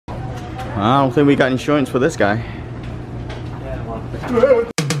I don't think we got insurance for this guy.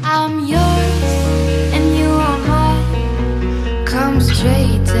 I'm yours and you are mine. Come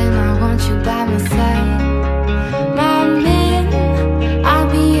straight and I want you by my side. My man,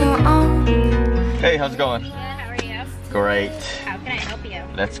 I'll be your own. Hey, how's it going? Good, how are you? Great. How can I help you?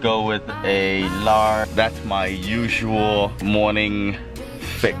 Let's go with a large. That's my usual morning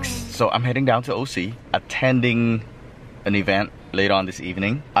fix. So I'm heading down to OC, attending an event later on this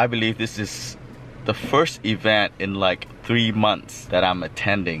evening. I believe this is the first event in like 3 months that I'm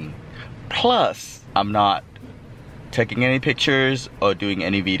attending. Plus, I'm not taking any pictures or doing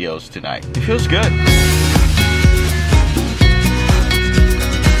any videos tonight. It feels good.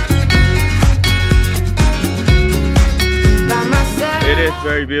 It is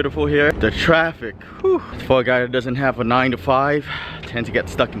very beautiful here. The traffic, whew, for a guy that doesn't have a 9 to 5, tend to get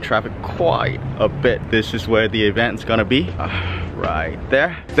stuck in traffic quite a bit. This is where the event's gonna be. Right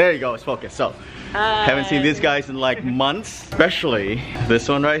there. There you go, it's focused. So, haven't seen these guys in like months, especially this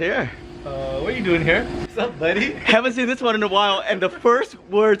one right here. What are you doing here? What's up, buddy? Haven't seen this one in a while, and the first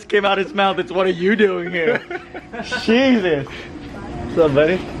words came out of his mouth, it's what are you doing here? Jesus. What's up,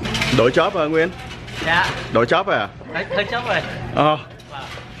 buddy? Đổi job hả Nguyên? Dạ. Đổi job à? Hơi chớp rồi.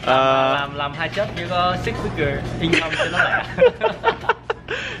 Làm 2 chớp chỉ có 6 figure income cho nó lẻ.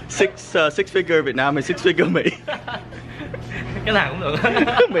 Six figure Việt Nam hay 6 figure Mỹ? Cái nào cũng được.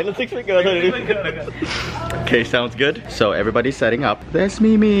 Mỹ là 6 figure thôi đi. Okay, sounds good. So everybody's setting up. There's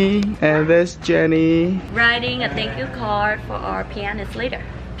Mimi and there's Jenny. Writing a thank you card for our pianist later.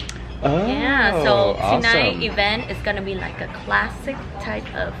 Oh, Yeah, so awesome. tonight event is gonna be like a classic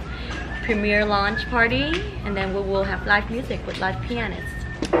type of premiere launch party, and then we will have live music with live pianists.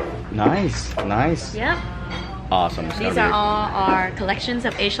 Nice, nice. Yep. Awesome. These are all our collections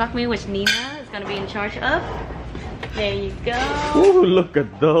of ageLOC me, which Nina is gonna be in charge of. There you go. Ooh, look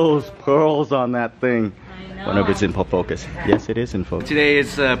at those pearls on that thing. I wonder if it's in focus. Yes, it is in focus. Today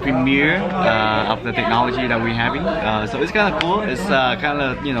is a premiere of the technology that we're having, so it's kind of cool. It's kind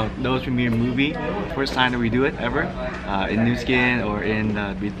of, you know, those premiere movie, first time that we do it ever in New Skin or in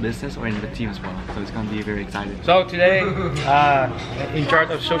the business or in the team as well. So it's going to be very exciting. So today, in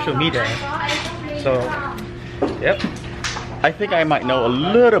charge of social media. So, yep. I think I might know a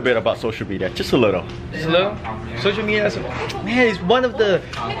little bit about social media, just a little. Just a little. Social media, man, it's one of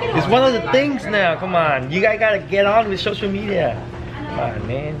the things now. Come on, you guys gotta get on with social media. Come on,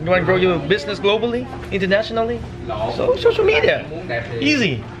 man. You wanna grow your business globally, internationally? So social media,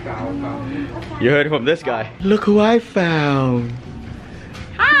 easy. You heard it from this guy. Look who I found.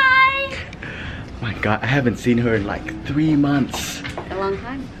 Hi! My God, I haven't seen her in like 3 months. A long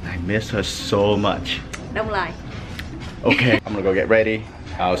time. I miss her so much. Don't lie. Okay, I'm gonna go get ready.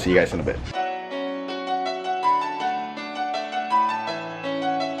 I'll see you guys in a bit.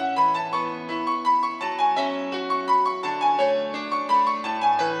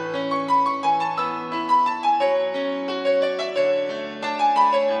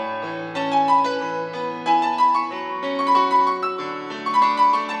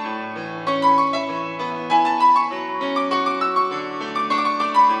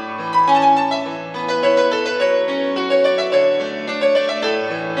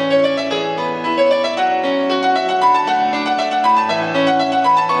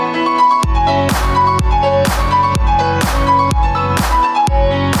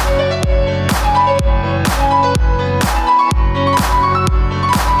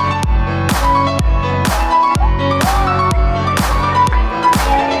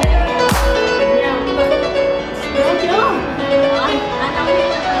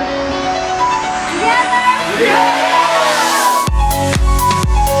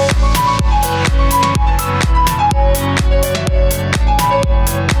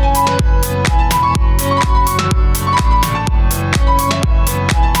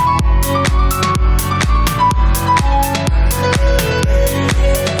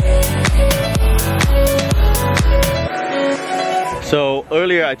 So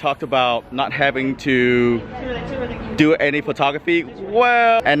earlier I talked about not having to do any photography.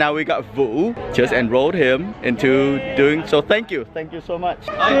 Well, and now we got Vu. Just enrolled him into doing so. Thank you so much.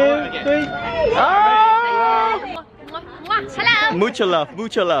 Hello. Mucha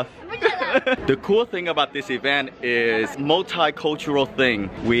love. The cool thing about this event is multicultural thing.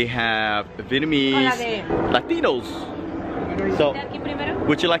 We have Vietnamese, Latinos. So,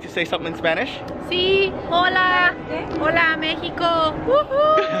 would you like to say something in Spanish? Sí, hola, hola Mexico.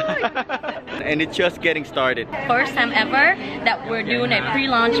 And it's just getting started. First time ever that we're doing a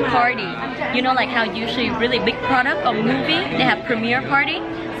pre-launch party. You know, like how usually really big product or movie, they have premiere party.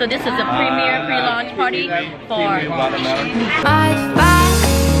 So this is a premiere pre-launch party for. I fight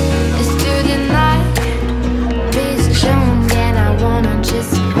is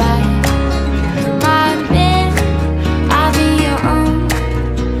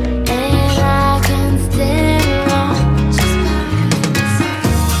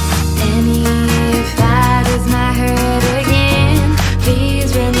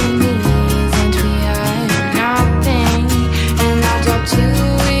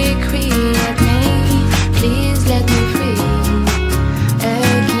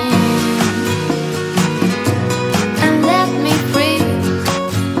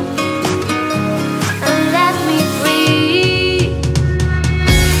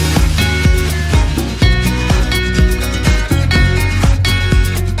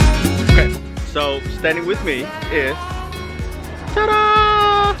So standing with me is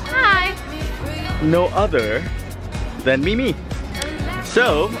ta-da! Hi. No other than Mimi.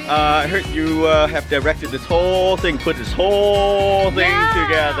 So I heard you have directed this whole thing, put this whole thing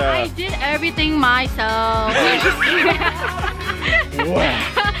together. I did everything myself.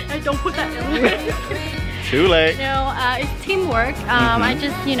 Wow. Don't put that in. Too late. No, it's teamwork. I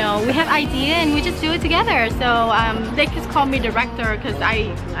just, you know, we have idea and we just do it together. So they just call me director because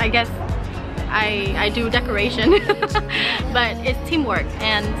I guess I do decoration. But it's teamwork,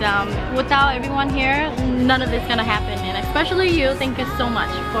 and without everyone here, none of this is gonna happen. And especially you, thank you so much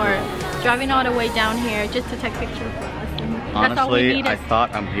for driving all the way down here just to take pictures for us. And that's all we Honestly, need I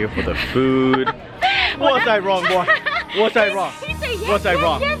thought I'm here for the food. Was I wrong, boy? Was I wrong? He said yes, Was I yes,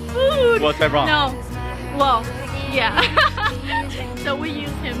 wrong? yes, food. Was I wrong? No. Well, yeah. So we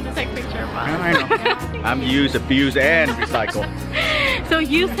use him to take picture of us. I know. I'm use, abuse, and recycle. So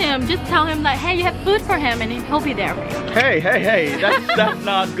use him. Just tell him like, hey, you have food for him, and he'll be there for you. Hey, that's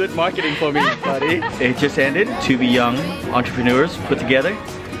not good marketing for me, buddy. It just ended. Two young entrepreneurs put together,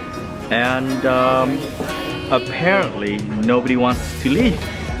 and apparently nobody wants to leave.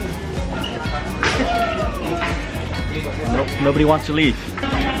 Nope, nobody wants to leave.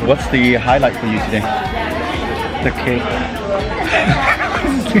 What's the highlight for you today? The cake.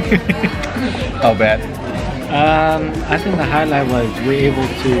 How bad? I think the highlight was we're able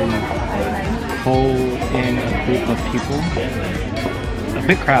to hold in a group of people, a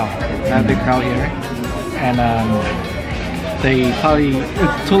big crowd, not a big crowd here, and they probably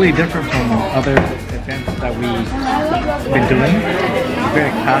it's totally different from other events that we've been doing.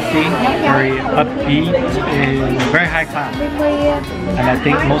 Very classy, very upbeat, and very high class. And I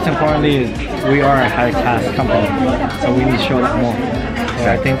think most importantly is we are a high class company, so we need to show that more. So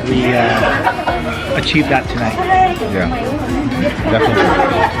I think we achieved that tonight. Yeah,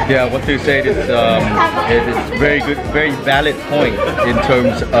 definitely. Yeah, what you said is it is very good, very valid point in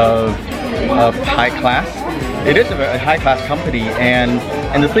terms of high class. It is a very high class company, and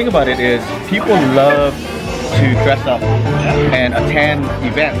the thing about it is people love to dress up and attend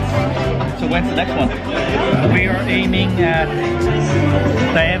events. So when's the next one? We are aiming at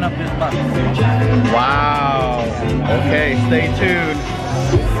the end of this month. Wow. Okay, stay tuned.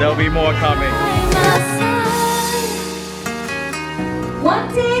 There'll be more coming. One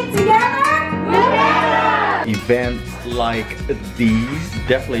team together, together. Events like these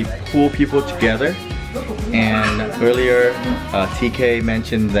definitely pull people together. And earlier, TK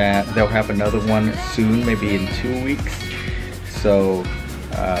mentioned that they'll have another one soon, maybe in 2 weeks. So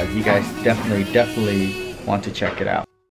you guys definitely want to check it out.